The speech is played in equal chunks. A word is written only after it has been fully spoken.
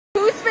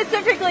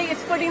specifically,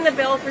 it's footing the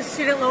bill for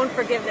student loan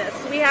forgiveness.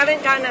 We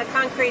haven't gotten a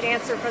concrete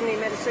answer from the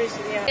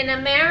administration yet. In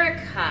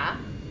America,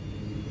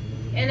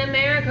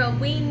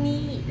 we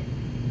need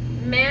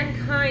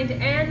mankind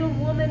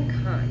and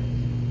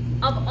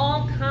womankind of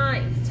all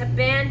kinds to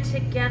band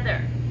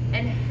together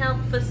and help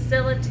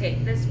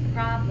facilitate this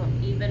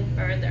problem even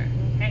further,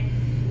 okay?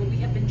 What we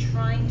have been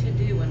trying to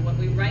do and what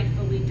we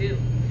rightfully do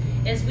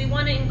is we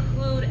want to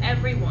include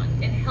everyone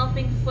in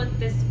helping foot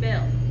this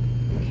bill,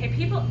 okay?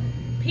 People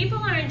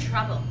are in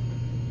trouble.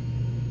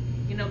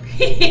 You know,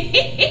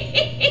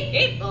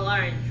 people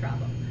are in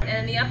trouble. And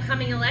in the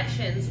upcoming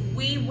elections,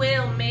 we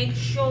will make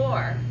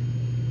sure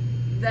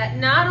that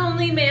not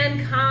only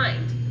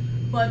mankind,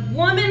 but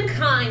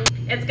womankind,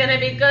 it's gonna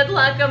be good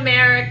luck,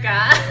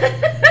 America.